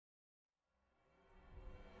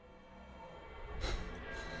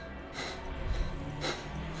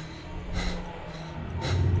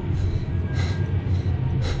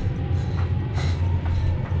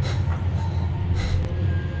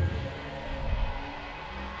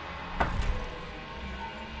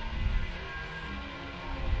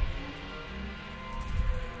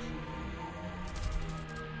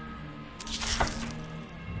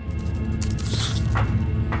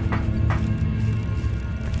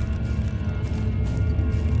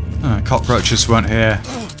cockroaches weren't here.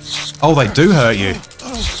 Oh, they do hurt you.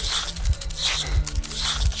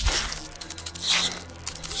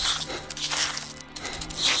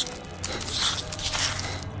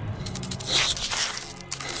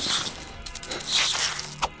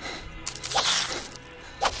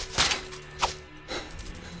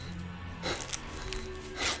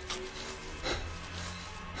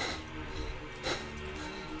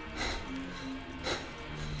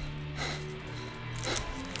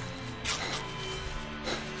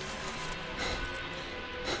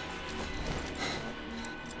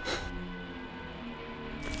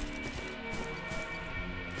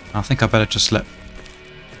 I think I better just let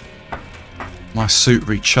my suit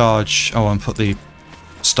recharge. Oh, and put the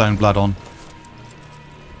stone blood on.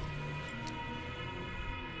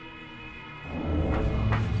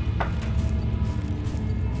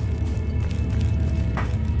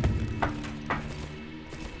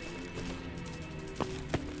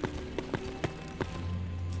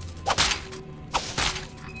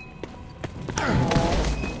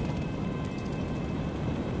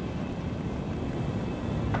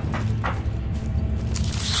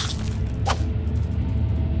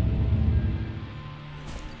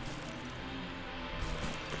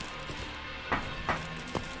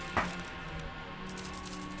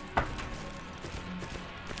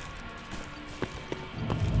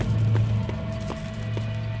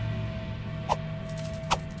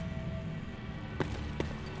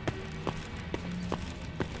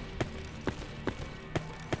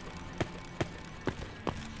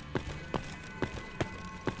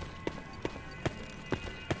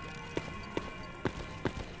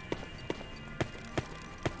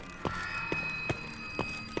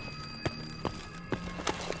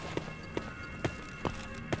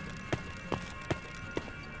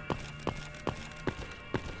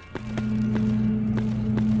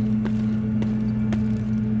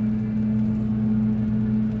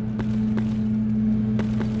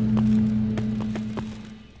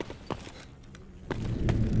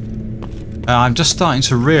 I'm just starting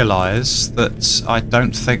to realise that I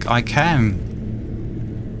don't think I can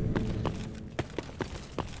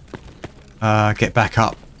get back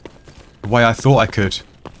up the way I thought I could,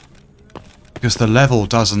 because the level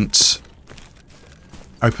doesn't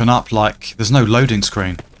open up. Like, there's no loading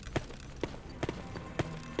screen.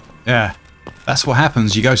 Yeah, that's what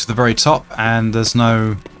happens. You go to the very top and there's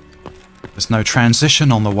no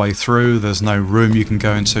transition on the way through. There's no room you can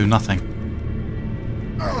go into, nothing.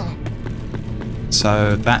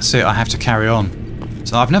 So that's it, I have to carry on.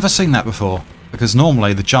 So I've never seen that before, because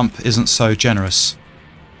normally the jump isn't so generous.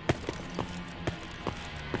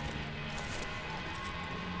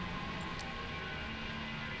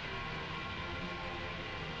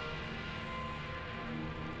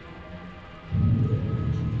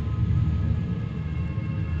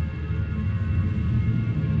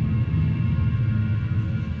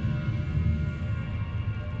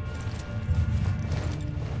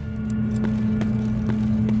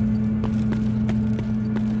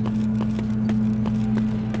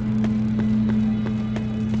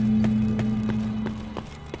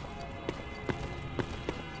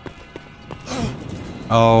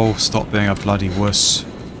 Oh, stop being a bloody wuss.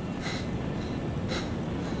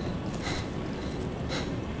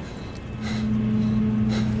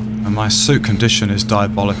 And my suit condition is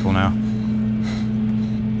diabolical now.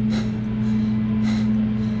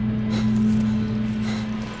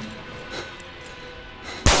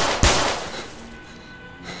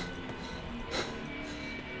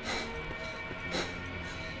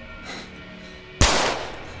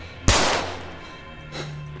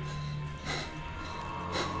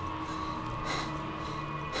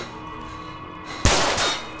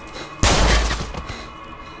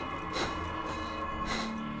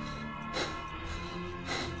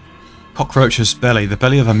 Cockroach's belly. The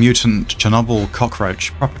belly of a mutant Chernobyl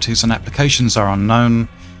cockroach. Properties and applications are unknown.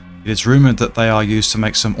 It is rumoured that they are used to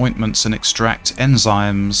make some ointments and extract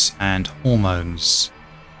enzymes and hormones.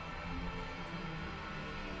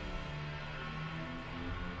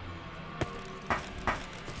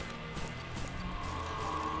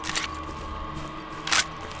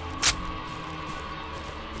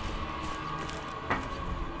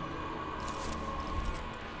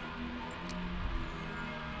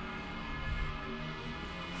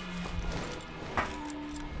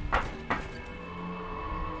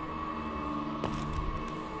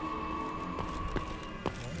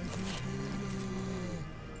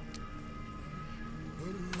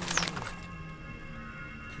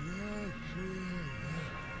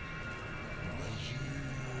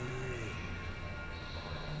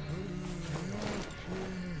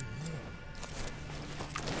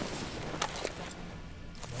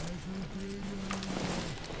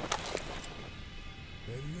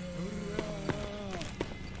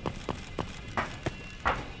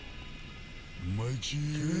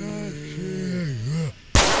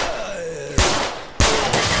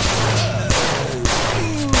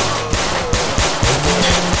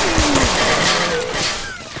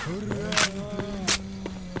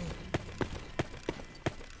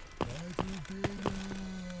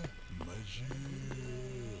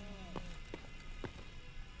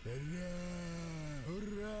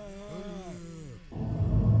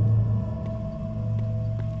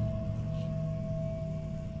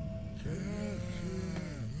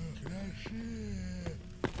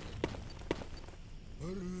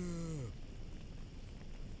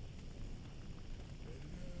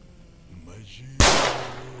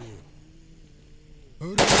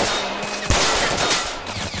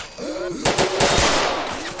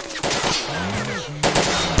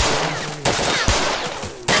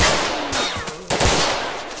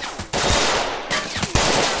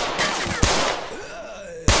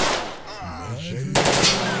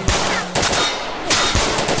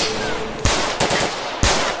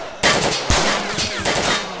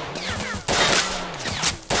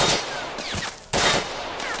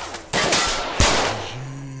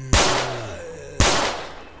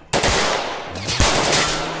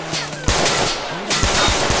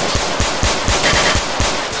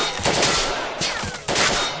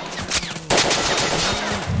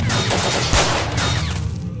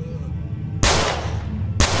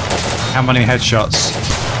 How many headshots?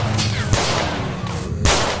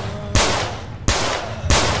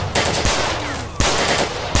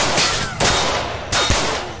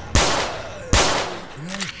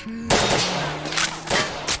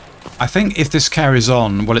 I think if this carries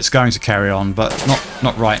on, well, it's going to carry on, but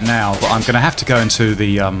not right now. But I'm going to have to go into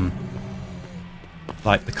the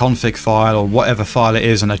like the config file or whatever file it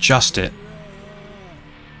is and adjust it.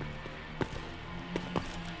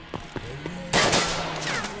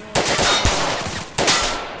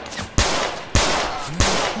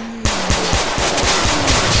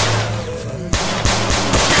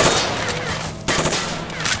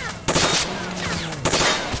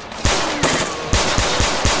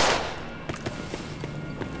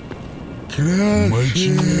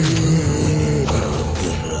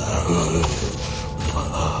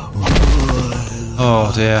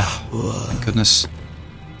 Oh dear. Thank goodness.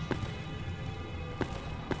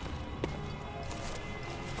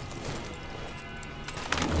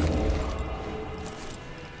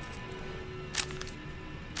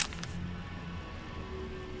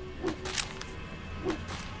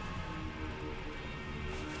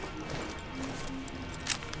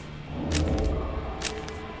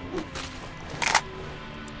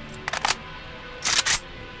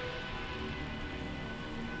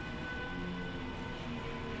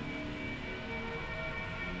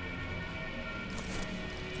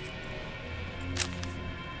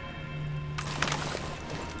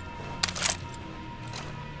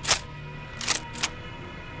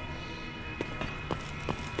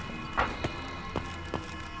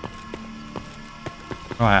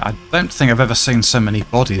 Right, I don't think I've ever seen so many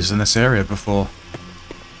bodies in this area before.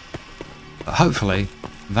 But hopefully,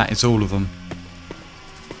 that is all of them.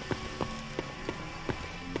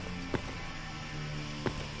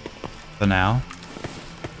 For now.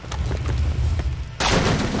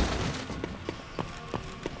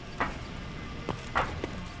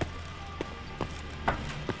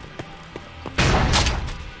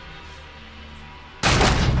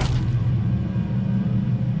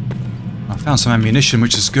 Found some ammunition,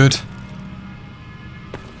 which is good. I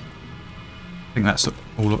think that's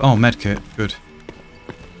all of... Oh, medkit. Good.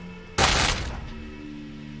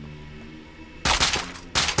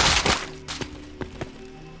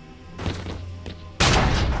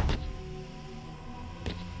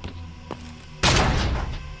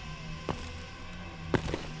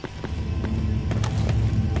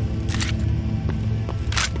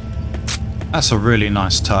 That's a really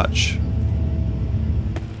nice touch.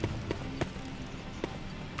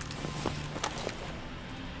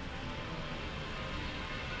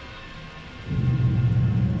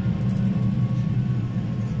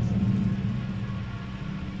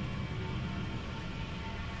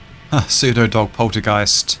 Pseudo-dog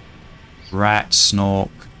poltergeist, rat,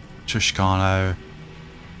 snork, Tushkano.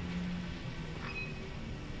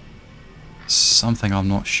 Something I'm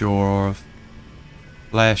not sure of.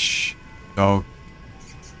 Flesh, dog,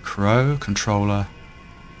 crow, controller.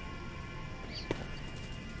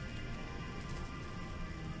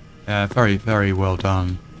 Yeah, very, very well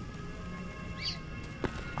done.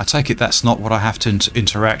 I take it that's not what I have to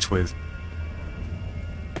interact with.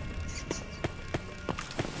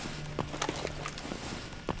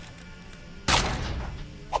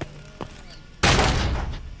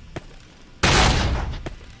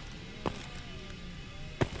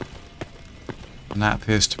 And that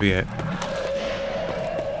appears to be it.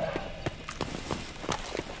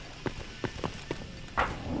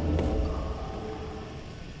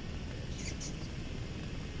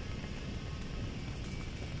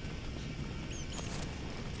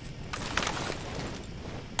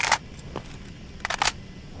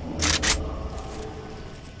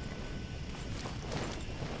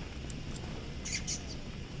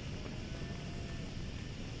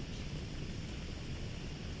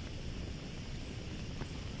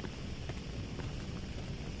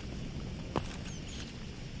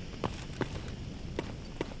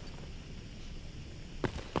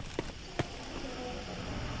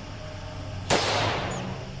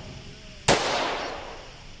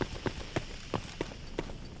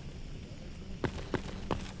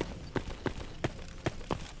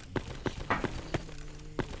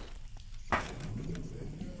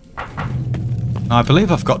 I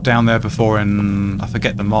believe I've got down there before in, I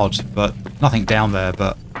forget the mod, but nothing down there,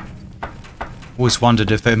 but always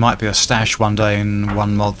wondered if there might be a stash one day in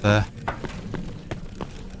one mod there.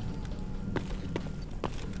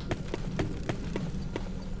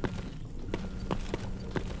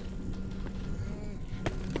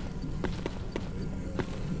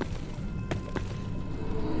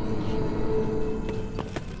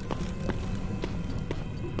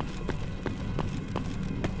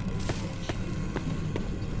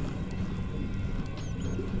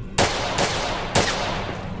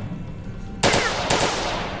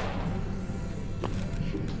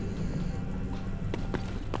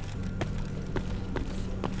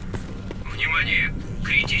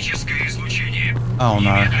 Oh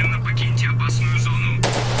no.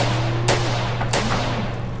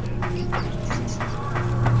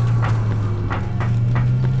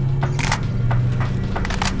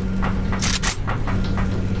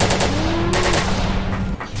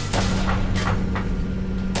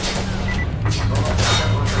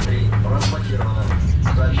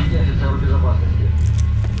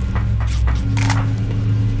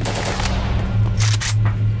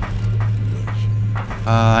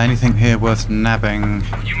 Anything here worth nabbing?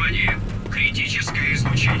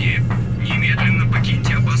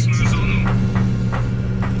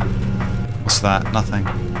 What's that? Nothing.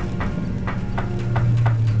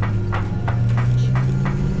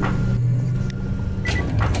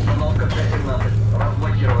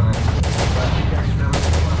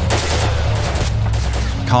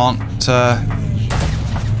 Can't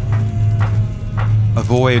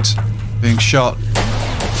avoid being shot.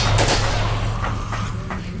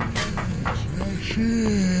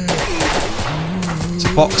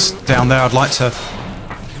 Box down there, I'd like to...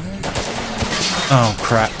 Oh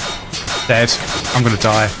crap. Dead. I'm gonna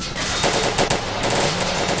die.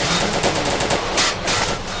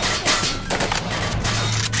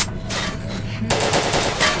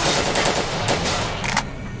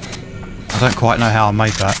 I don't quite know how I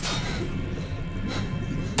made that.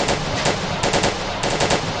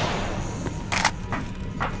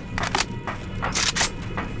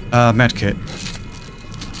 Medkit.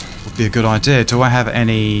 Be a good idea. Do I have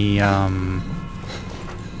any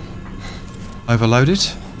overloaded?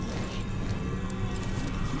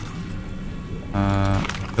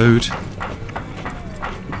 Food.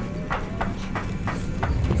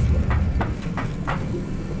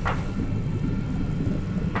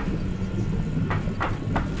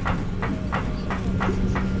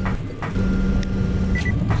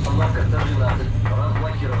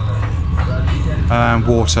 And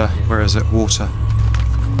water. Where is it? Water.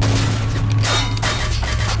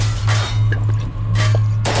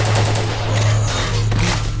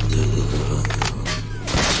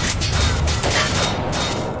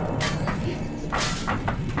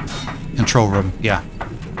 Control room, yeah.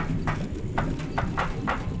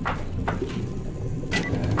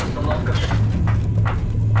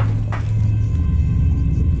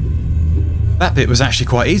 That bit was actually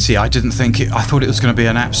quite easy. I didn't think it... I thought it was going to be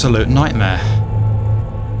an absolute nightmare.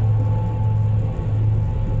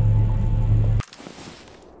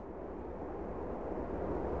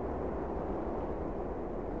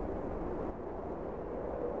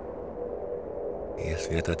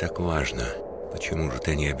 Если это так важно, почему же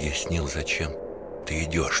ты не объяснил, зачем ты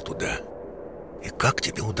идешь туда? И как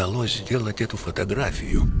тебе удалось сделать эту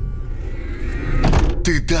фотографию?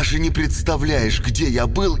 Ты даже не представляешь, где я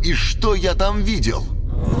был и что я там видел.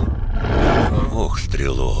 Ох,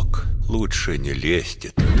 стрелок, лучше не лезьте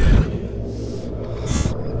туда.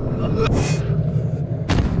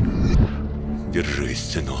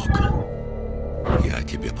 Держись, сынок. Я о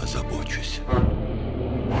тебе позабочусь.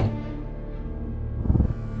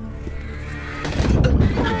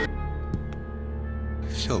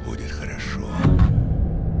 Все будет хорошо.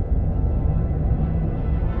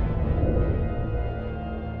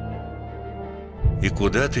 И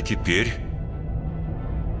куда ты теперь?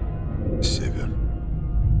 Север.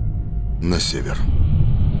 На север.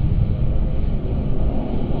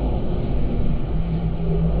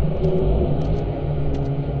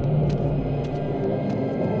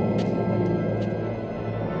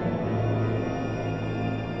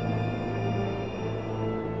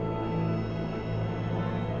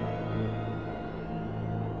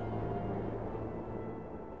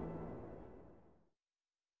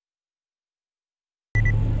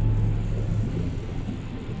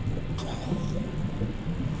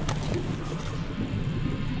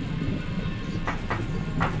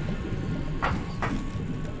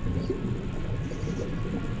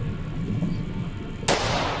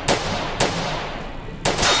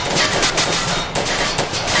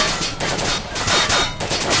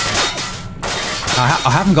 I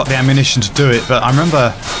haven't got the ammunition to do it, but I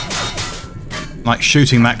remember like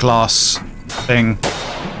shooting that glass thing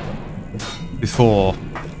before.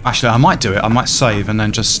 Actually, I might do it. I might save and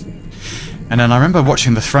then just... And then I remember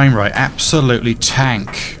watching the frame rate absolutely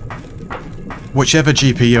tank whichever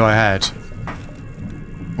GPU I had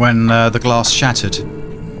when the glass shattered.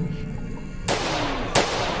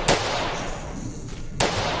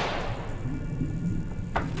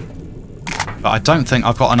 But I don't think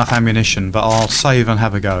I've got enough ammunition, but I'll save and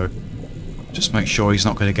have a go. Just make sure he's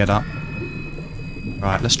not going to get up.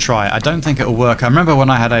 Right, let's try it. I don't think it'll work. I remember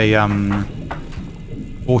when I had a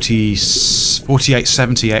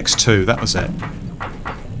 4870 X2, that was it.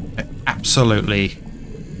 It absolutely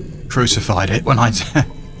crucified it when I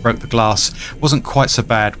broke the glass. It wasn't quite so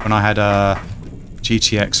bad when I had a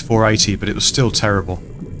GTX 480, but it was still terrible.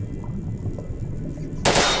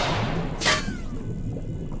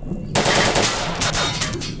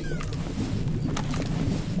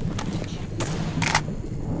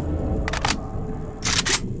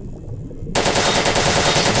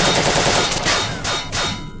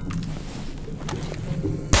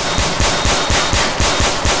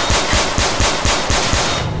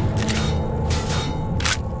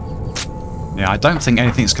 Yeah, I don't think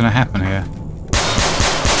anything's going to happen here.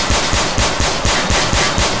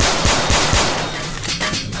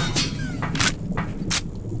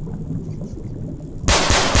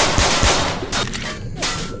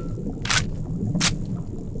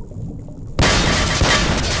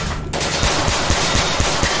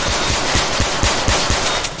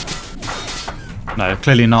 No,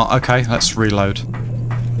 clearly not. Okay, let's reload.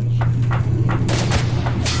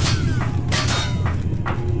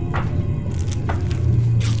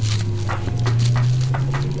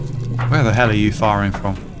 Where the hell are you firing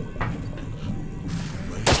from?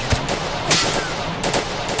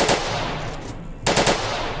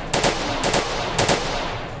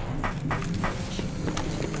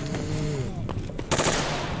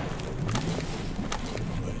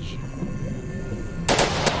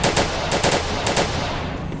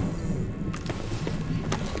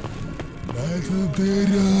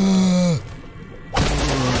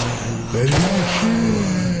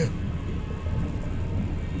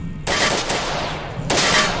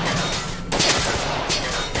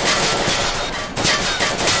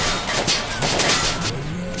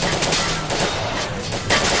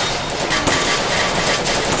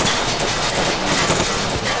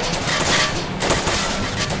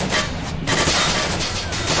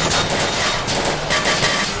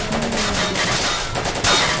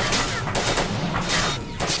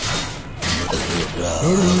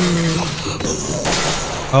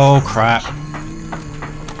 Oh crap.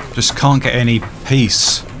 Just can't get any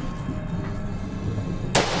peace.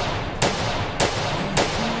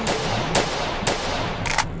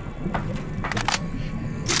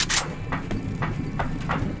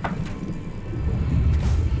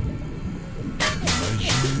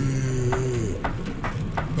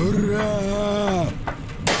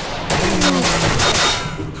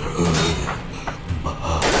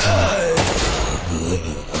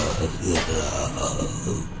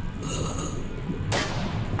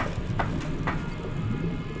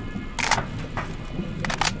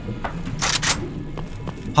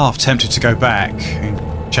 Half tempted to go back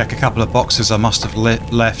and check a couple of boxes I must have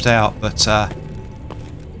left out, but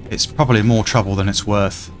it's probably more trouble than it's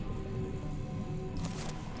worth.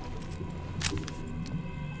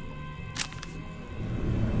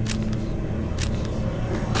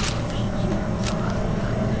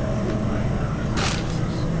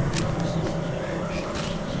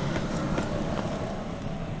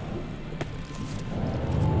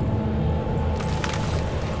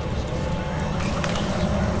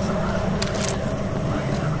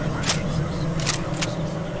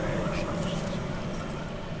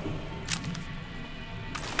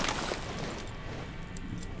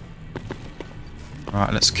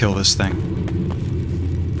 Right, let's kill this thing.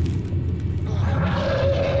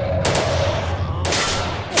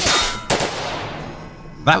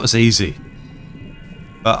 That was easy.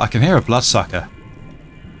 But I can hear a bloodsucker.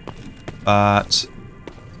 But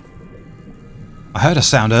I heard a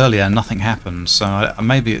sound earlier and nothing happened, so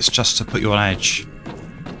maybe it's just to put you on edge,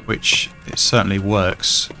 which it certainly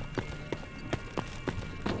works.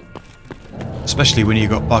 Especially when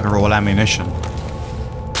you've got bugger all ammunition.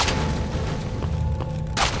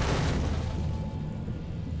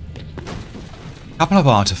 Couple of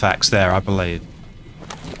artifacts there, I believe.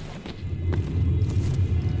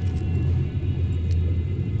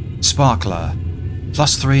 Sparkler,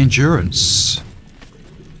 +3 endurance.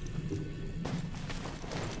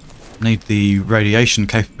 Need the radiation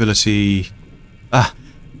capability.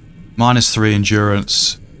 -3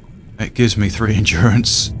 endurance. It gives me 3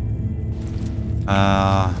 endurance.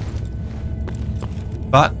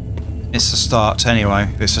 But it's a start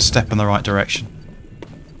anyway. It's a step in the right direction.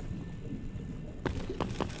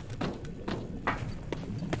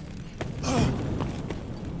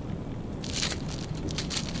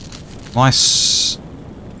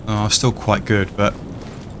 I'm still quite good, but I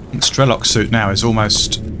think S.t.a.l.k.e.r suit now is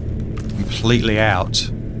almost completely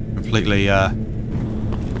out. Completely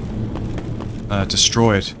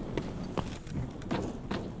destroyed.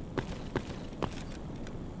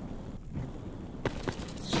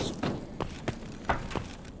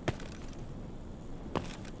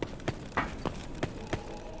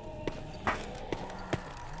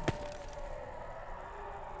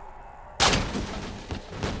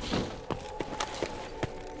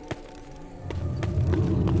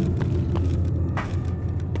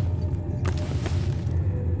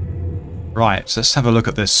 Right, so let's have a look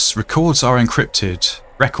at this. Records are encrypted,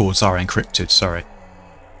 sorry.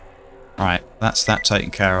 Right, that's that taken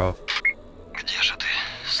care of. Где же ты,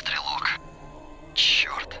 стрелок?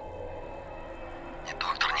 Черт. И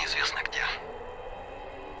доктор неизвестно где.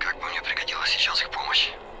 Как бы мне пригодилась сейчас их помощь.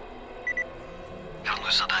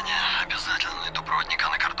 Вернусь задание, обязательно найду проводника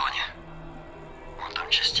на кордоне. Он там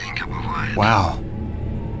частенько бывает. Вау.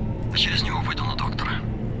 А через него выйду на доктора.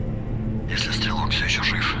 Если стрелок все еще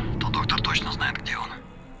жив, то доктор точно знает, где он.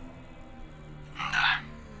 Да.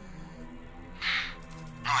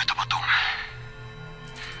 Ну, это потом.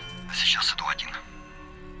 А сейчас иду один.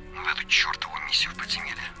 В эту чертову миссию в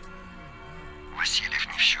подземелье. Васильев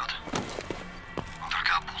не в счет. Он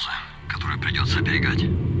только обуза, которую придется оберегать.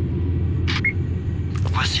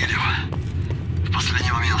 Васильев в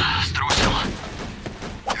последний момент струсил.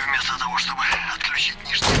 И вместо того, чтобы отключить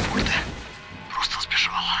нижние пульты, просто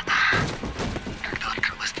сбежал. Когда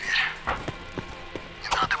открылась дверь, не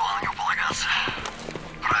надо было на него полагаться.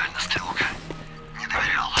 Правильно, стрелок. Не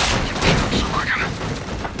доверял неважным собакам.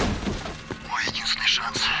 Мой единственный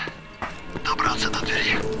шанс добраться до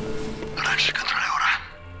двери раньше контролера.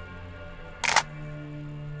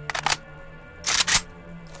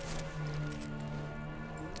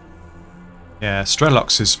 Yeah, S.t.a.l.k.e.r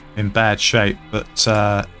is in bad shape, but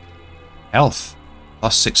health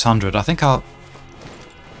plus 600. I think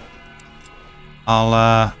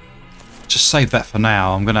I'll just save that for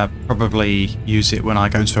now. I'm gonna probably use it when I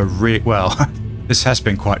go to a well, this has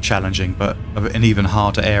been quite challenging, but an even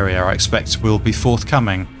harder area I expect will be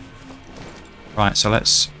forthcoming. Right, so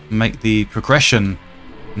let's make the progression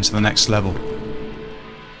into the next level.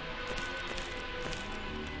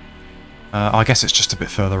 I guess it's just a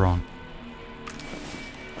bit further on.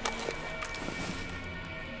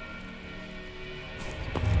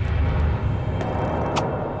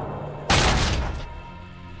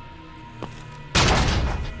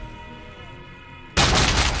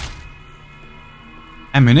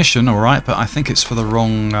 Ammunition, alright, but I think it's for the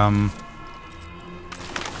wrong,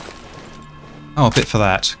 Oh, a bit for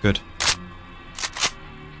that. Good.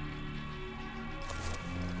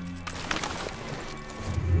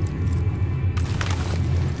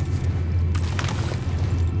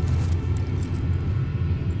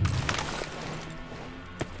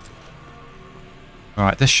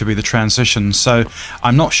 Alright, this should be the transition. So,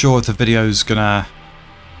 I'm not sure if the video's gonna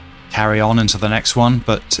carry on into the next one,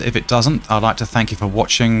 but if it doesn't, I'd like to thank you for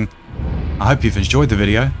watching. I hope you've enjoyed the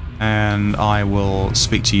video, and I will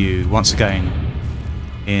speak to you once again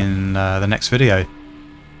in the next video.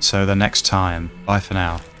 So the next time. Bye for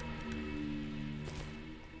now.